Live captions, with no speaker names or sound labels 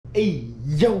Hey,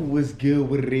 yo, what's good?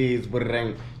 What it is? What it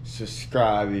ain't?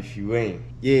 Subscribe if you ain't.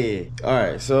 Yeah.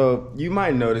 Alright, so you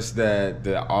might notice that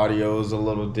the audio is a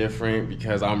little different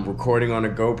because I'm recording on a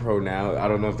GoPro now. I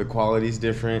don't know if the quality's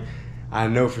different. I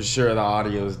know for sure the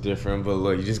audio is different, but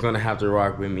look, you're just gonna have to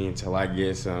rock with me until I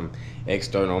get some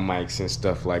external mics and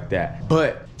stuff like that.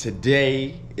 But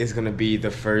today is gonna be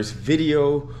the first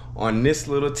video on this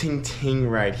little ting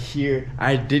right here.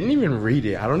 I didn't even read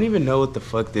it. I don't even know what the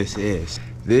fuck this is.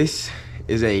 This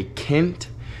is a Kent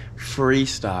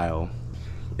Freestyle,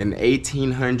 an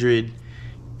 1800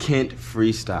 Kent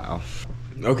Freestyle.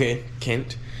 Okay,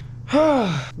 Kent.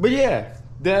 But yeah,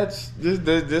 this is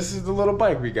the little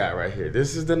bike we got right here.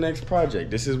 This is the next project.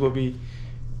 This is what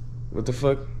the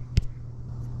fuck?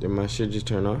 Did my shit just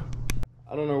turn off?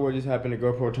 I don't know what just happened. The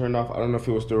GoPro turned off. I don't know if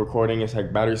it was still recording. It's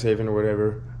like battery saving or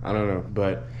whatever. I don't know,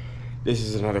 but this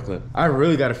is another clip. I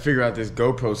really got to figure out this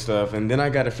GoPro stuff, and then I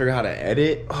got to figure out how to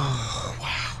edit. Oh,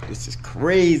 wow, this is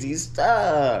crazy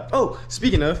stuff. Oh,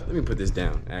 speaking of, let me put this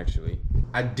down, actually.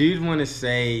 I did want to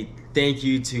say thank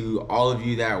you to all of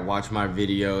you that watch my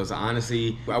videos.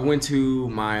 Honestly, I went to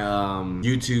my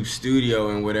YouTube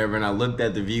studio and whatever, and I looked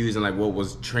at the views and like what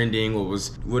was trending,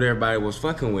 what everybody was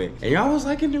fucking with. And y'all was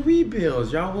liking the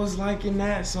rebuilds. Y'all was liking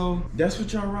that, so that's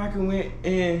what y'all rocking with,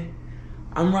 and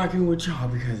I'm rocking with y'all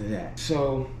because of that.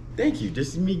 So thank you.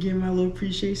 Just me giving my little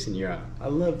appreciation, y'all. I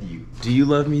love you. Do you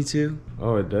love me too?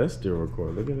 Oh, it does still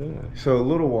record. Look at that. So a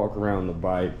little walk around the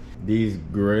bike. These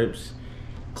grips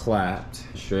clapped,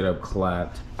 straight up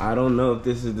clapped. I don't know if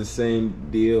this is the same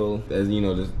deal as, you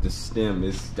know, the stem.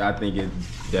 I think it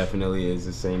definitely is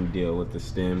the same deal with the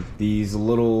stem. These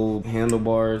little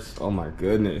handlebars, oh my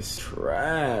goodness,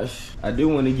 trash. I do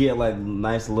want to get like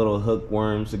nice little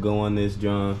hookworms to go on this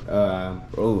John.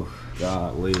 Oh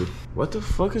golly, what the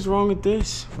fuck is wrong with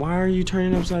this? Why are you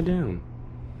turning upside down?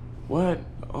 What?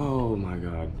 Oh my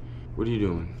god, what are you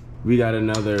doing? We got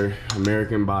another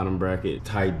American bottom bracket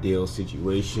tight deal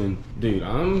situation. Dude,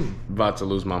 I'm about to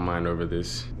lose my mind over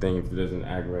this thing if it doesn't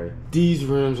act right. These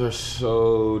rims are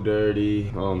so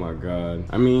dirty. Oh my god.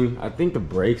 I mean, I think the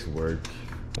brakes work.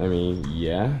 I mean,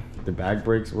 yeah, the back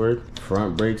brakes work,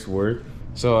 front brakes work.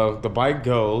 So the bike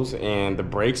goes and the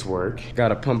brakes work.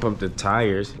 Gotta pump up the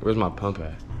tires. Where's my pump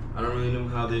at? I don't really know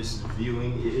how this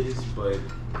viewing is, but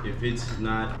if it's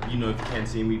not, you know, if you can't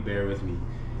see me, bear with me.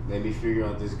 Let me figure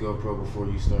out this GoPro before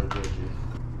you start judging.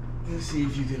 Let's see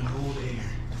if you can hold air.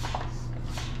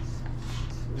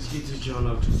 Let's get this joint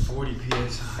up to 40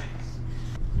 PSI.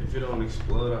 If it don't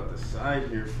explode out the side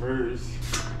here first.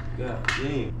 God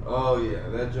damn. Oh yeah,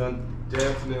 that joint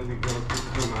definitely gonna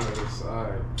come out of the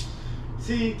side.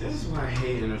 See, this is why I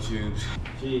hate inner tubes.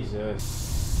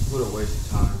 Jesus, what a waste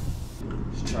of time.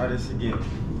 Let's try this again.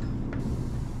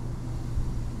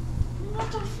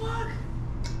 What the fuck?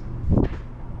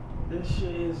 This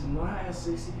shit is not at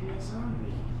 60 PSI.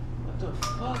 What the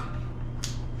fuck?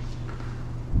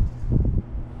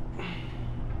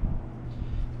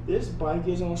 This bike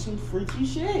is on some freaky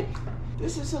shit.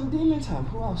 This is some demon time.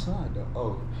 Who outside though?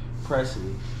 Oh,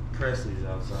 Presley. Presley's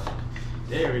outside.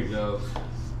 There we go.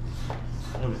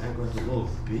 I want to act like a little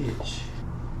bitch.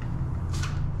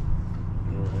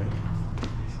 Alright.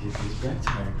 Let's get this back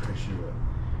tire pressure up.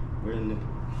 Where the nipple?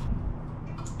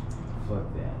 Fuck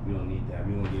that. We don't need that.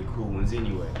 We gonna get cool ones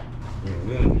anyway. Yeah,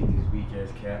 we don't need this weak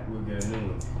ass cap. We'll get a new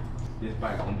one. This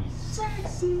bike gonna be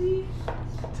sexy.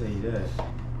 I'll tell you that.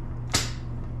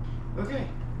 Okay.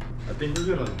 I think we're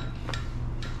good on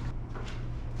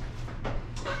that.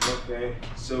 Okay.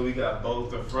 So we got both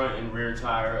the front and rear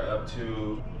tire up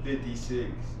to 50 PSI.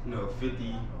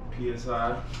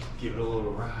 Give it a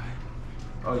little ride.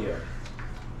 Oh yeah.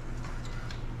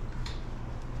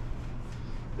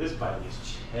 This bike is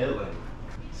chilling.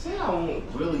 Say I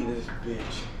won't wheelie this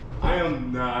bitch. I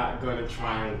am not gonna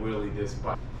try and wheelie this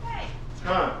bike. Hey!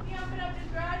 Huh? Can you open up this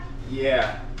garage?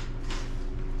 Yeah.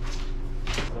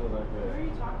 Who are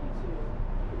you talking to?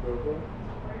 GoPro?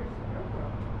 Where's the GoPro?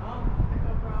 Oh, the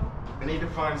GoPro. I need to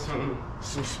find some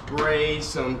spray,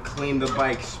 some clean the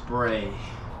bike spray.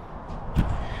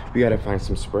 We gotta find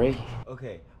some spray.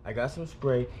 Okay. I got some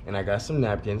spray and I got some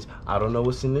napkins. I don't know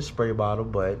what's in this spray bottle,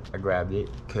 but I grabbed it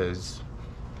because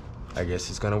I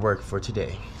guess it's gonna work for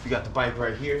today. We got the bike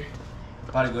right here.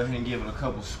 About to go ahead and give it a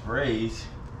couple sprays.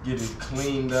 Get it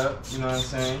cleaned up, you know what I'm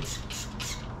saying?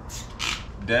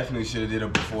 Definitely should have did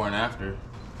it before and after.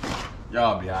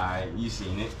 Y'all be alright, you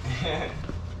seen it.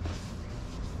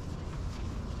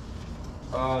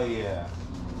 Oh yeah.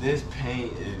 This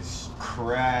paint is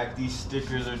cracked. These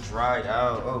stickers are dried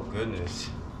out. Oh goodness.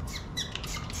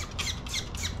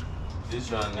 This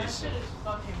one needs some. That shit is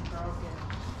fucking broken.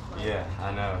 Yeah,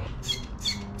 I know.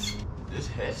 this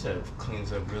headset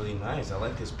cleans up really nice. I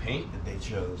like this paint that they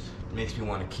chose. It makes me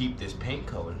want to keep this paint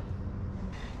color.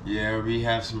 Yeah, we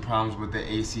have some problems with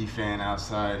the AC fan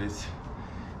outside. It's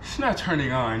not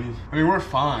turning on. I mean, we're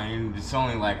fine. It's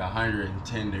only like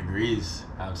 110 degrees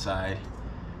outside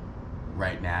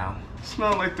right now. It's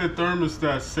not like the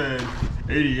thermostat said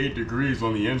 88 degrees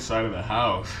on the inside of the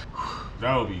house.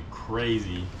 That would be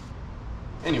crazy.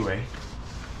 Anyway.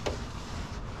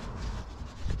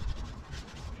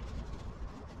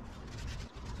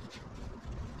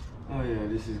 Oh yeah,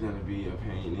 this is gonna be a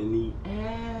pain in the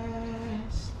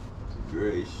ass.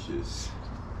 Gracious.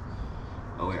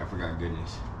 Oh wait, I forgot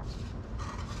goodness.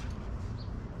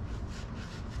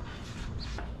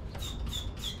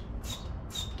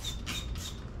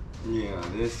 Yeah,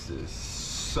 this is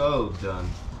so done.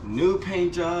 New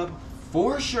paint job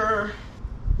for sure.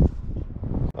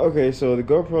 Okay, so the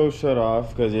GoPro shut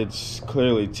off because it's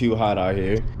clearly too hot out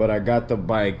here. But I got the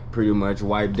bike pretty much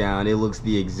wiped down. It looks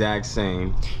the exact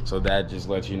same. So that just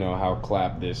lets you know how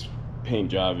clapped this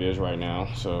paint job is right now.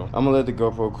 So I'm gonna let the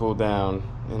GoPro cool down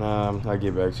and I'll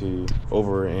get back to you.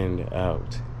 Over and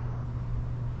out.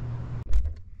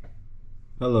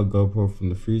 Hello, GoPro from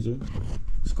the freezer.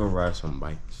 Let's go ride some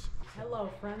bikes. Hello,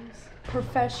 friends.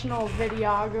 Professional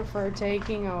videographer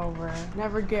taking over.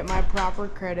 Never get my proper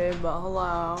credit, but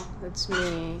hello, it's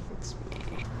me. It's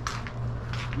me.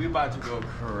 We about to go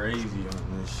crazy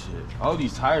on this shit. All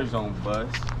these tires don't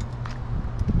bust.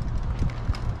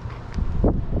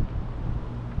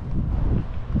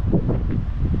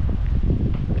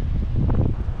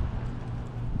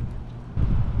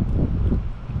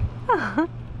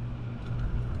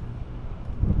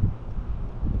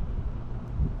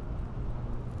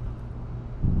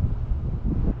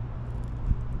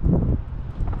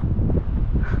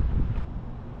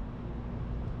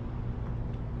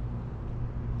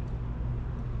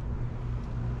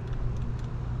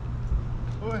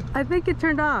 I think it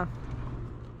turned off.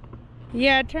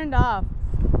 Yeah, it turned off.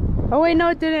 Oh wait, no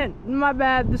it didn't. My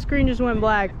bad. The screen just went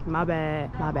black. My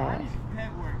bad. My bad.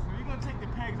 Peg work. So you're gonna take the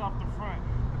pegs off the front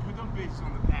and put them bitches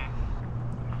on the back.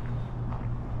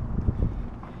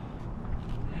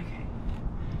 Okay.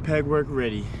 Peg work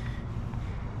ready.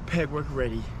 Peg work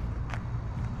ready.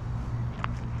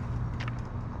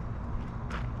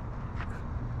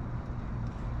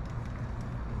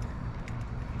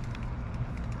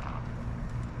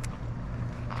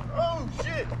 Oh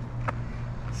shit!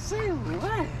 Say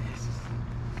less.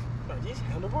 Are these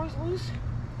handlebars loose?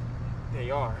 They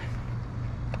are.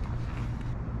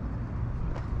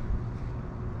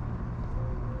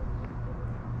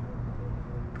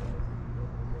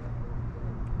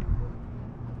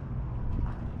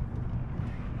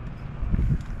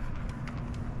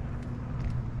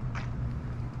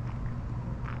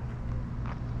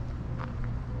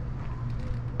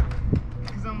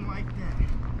 Cause I'm like that.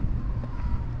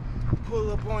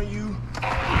 Pull up on you,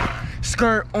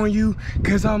 skirt on you,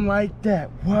 cause I'm like that.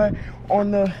 What?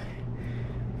 On the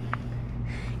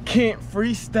Kent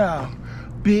freestyle,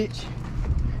 bitch.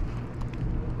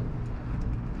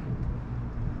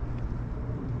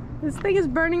 This thing is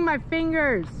burning my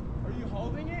fingers. Are you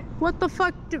holding it? What the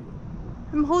fuck?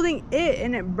 I'm holding it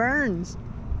and it burns.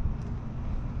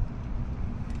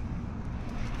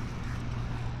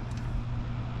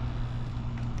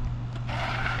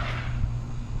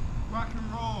 Rock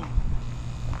and roll.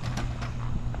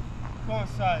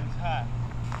 Coincides high.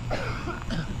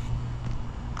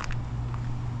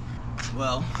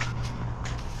 Well,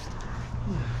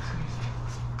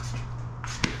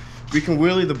 we can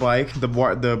wheelie the bike.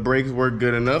 The brakes work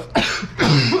good enough.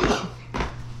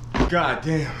 God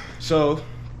damn. So,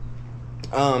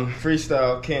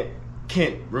 freestyle Kent.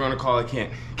 We're gonna call it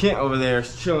Kent. Kent over there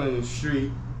is chilling in the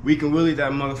street. We can wheelie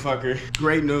that motherfucker.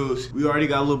 Great news. We already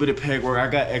got a little bit of peg work. I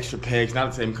got extra pegs,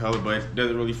 not the same color, but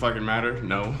doesn't really fucking matter.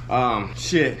 No.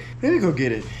 Shit. Let me go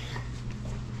get it.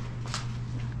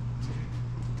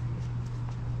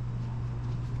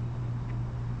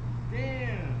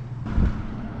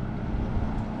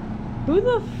 Who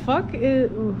the fuck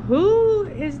who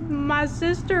is my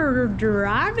sister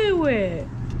driving with?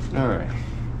 All right.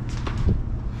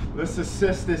 Let's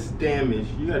assess this damage.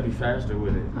 You gotta be faster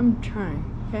with it. I'm trying,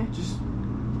 okay? Just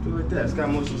do it like that. It's got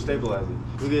motion stabilizer.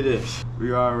 Look at this.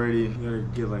 We already gotta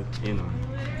get like in on it.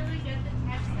 Literally get the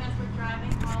text as we're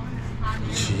driving home and it's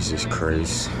hot. Jesus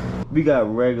Christ. We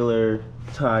got regular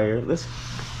tire. Let's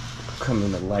come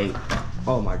in the light.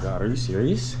 Oh my God, are you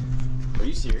serious? Are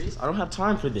you serious? I don't have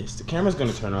time for this. The camera's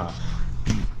gonna turn off.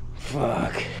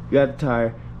 Fuck. We got the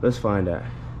tire. Let's find out.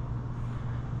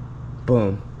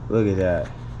 Boom. Look at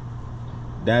that.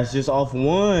 That's just off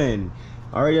one.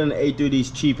 Already done ate through these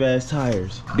cheap ass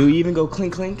tires. Do we even go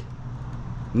clink clink?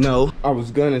 No. I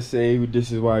was gonna say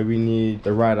this is why we need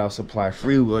the ride out supply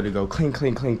freewheel to go clink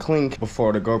clink clink clink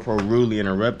before the GoPro rudely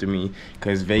interrupted me,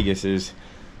 because Vegas is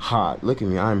hot. Look at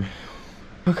me, I'm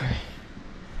okay.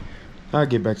 I'll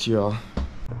get back to y'all.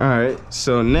 All right,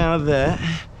 so now that,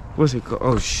 what's it called?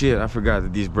 Oh shit, I forgot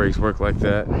that these brakes work like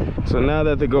that. So now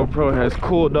that the GoPro has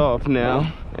cooled off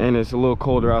now, and it's a little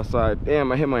colder outside.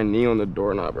 Damn, I hit my knee on the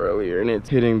doorknob earlier, and it's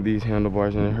hitting these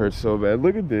handlebars, and it hurts so bad.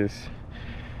 Look at this.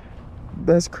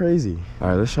 That's crazy. All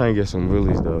right, let's try and get some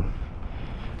wheelies though.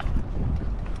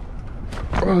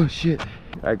 Oh shit,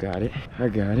 I got it. I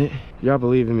got it. Y'all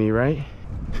believe in me, right?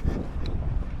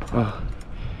 Oh.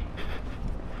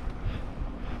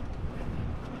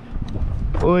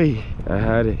 Oi, I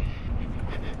had it.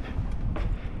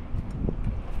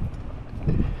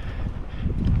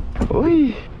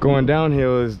 Oi. Going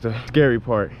downhill is the scary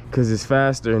part, because it's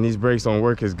faster and these brakes don't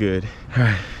work as good.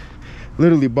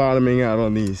 Literally bottoming out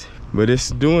on these, but it's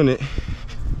doing it.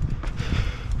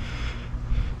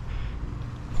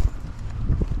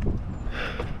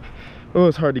 Oh,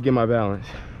 it's hard to get my balance.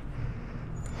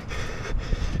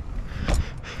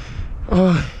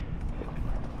 Oh.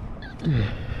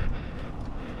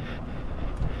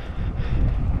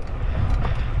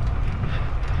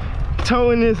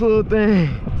 Towing this little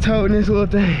thing. Towing this little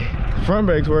thing. Front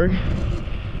brakes work.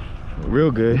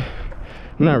 Real good.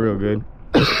 Not real good.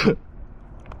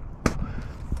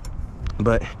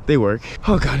 But they work.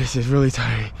 Oh god, this is really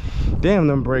tiring. Damn,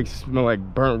 them brakes smell like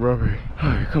burnt rubber. All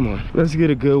right, come on. Let's get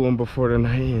a good one before the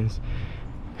night ends.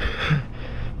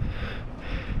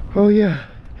 Oh yeah.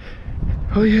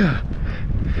 Oh yeah.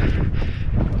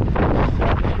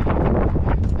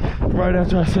 Right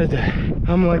after I said that,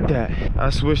 I'm like that.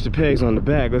 I switched the pegs on the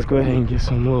back. Let's go ahead and get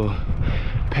some little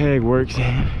peg works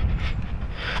in.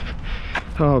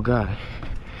 Oh god.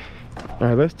 All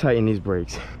right, let's tighten these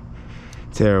brakes.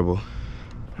 Terrible.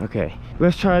 Okay,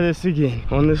 let's try this again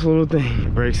on this little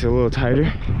thing. Brakes a little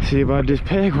tighter. See about this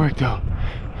peg work though.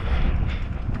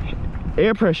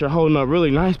 Air pressure holding up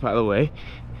really nice, by the way.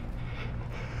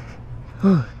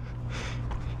 Oh,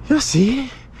 y'all see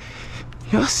it?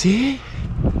 Y'all see it?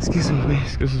 Let's get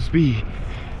some speed.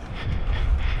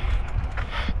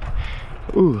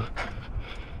 Ooh.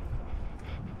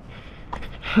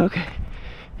 Okay.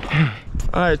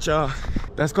 All right, y'all.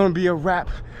 That's gonna be a wrap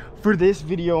for this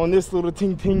video on this little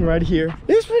ting ting right here.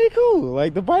 It's pretty cool.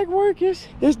 Like, the bike work is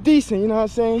decent, you know what I'm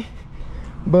saying?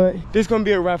 But this is gonna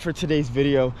be a wrap for today's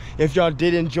video. If y'all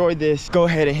did enjoy this, go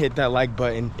ahead and hit that like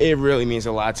button. It really means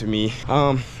a lot to me.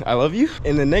 I love you.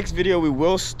 In the next video, we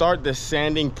will start the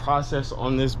sanding process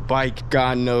on this bike.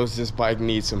 God knows this bike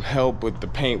needs some help with the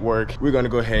paint work. We're gonna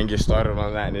go ahead and get started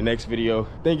on that in the next video.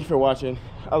 Thank you for watching.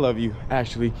 I love you.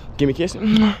 Actually, give me a kiss.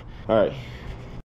 All right.